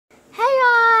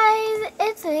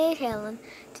So hey Helen,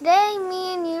 today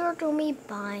me and you are going to be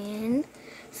buying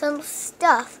some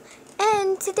stuff.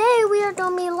 And today we are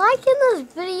going to be liking this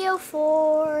video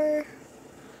for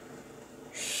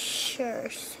sure.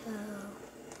 So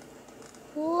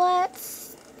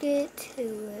let's get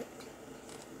to it.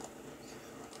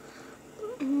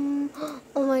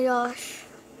 Oh my gosh.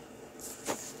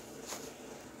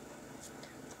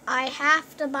 I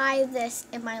have to buy this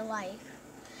in my life.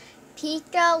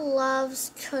 Pika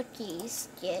loves cookies.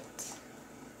 Get.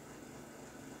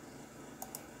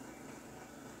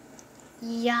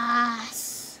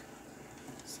 Yes.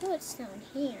 So what's down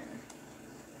here?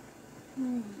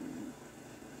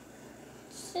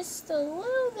 It's just a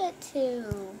little bit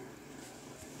too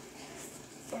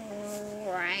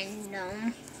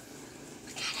random.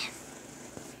 Look at him.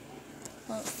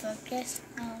 Won't focus.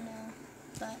 I don't know.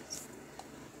 But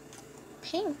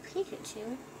pink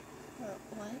Pikachu. Or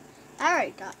what? I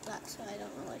already got that, so I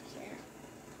don't really care.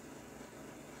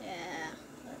 Yeah.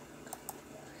 Look.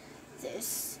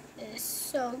 This is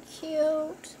so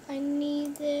cute. I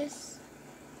need this.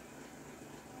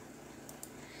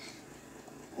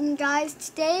 And guys,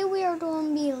 today we are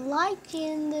going to be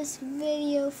liking this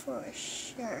video for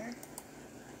sure.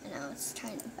 I know it's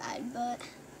kind of bad, but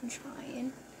I'm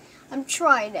trying. I'm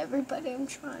trying, everybody. I'm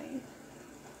trying.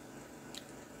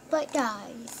 But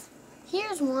guys,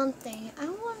 here's one thing I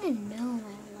want to know in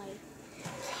life.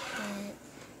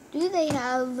 Do they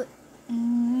have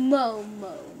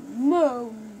Momo?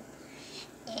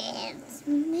 It's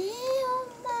Momo.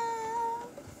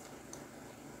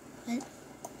 What?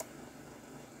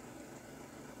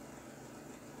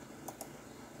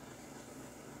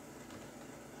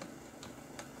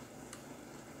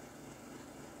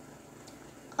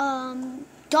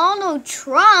 Donald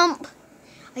Trump?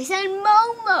 I said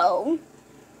Momo.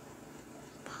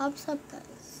 Pops up,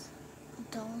 guys.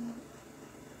 Donald.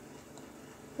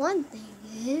 One thing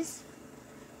is,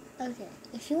 okay,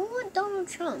 if you want Donald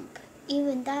Trump,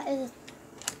 even that is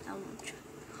Donald Trump.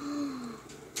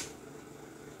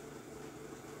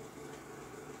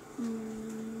 Momo.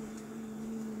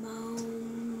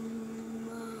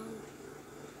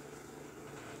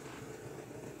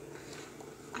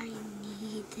 I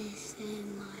need this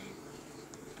in my life.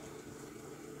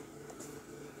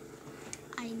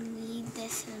 I need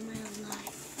this in my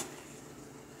life.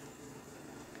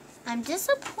 I'm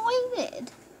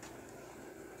disappointed.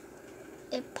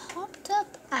 It popped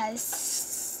up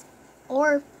as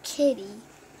or kitty.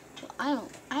 Well,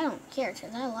 I don't care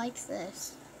because I like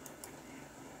this.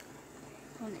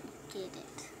 I want to get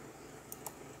it.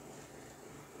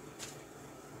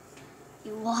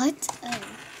 You what? Oh.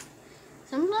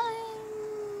 Sometimes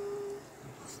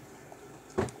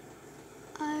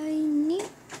I need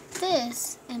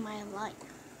this in my life.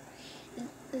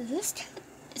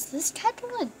 Is this cat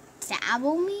gonna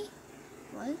dabble me?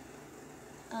 What?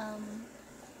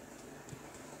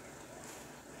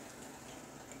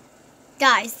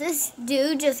 Guys, this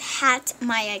dude just hacked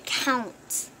my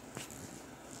account.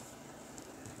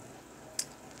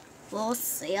 We'll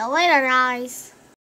see you later, guys.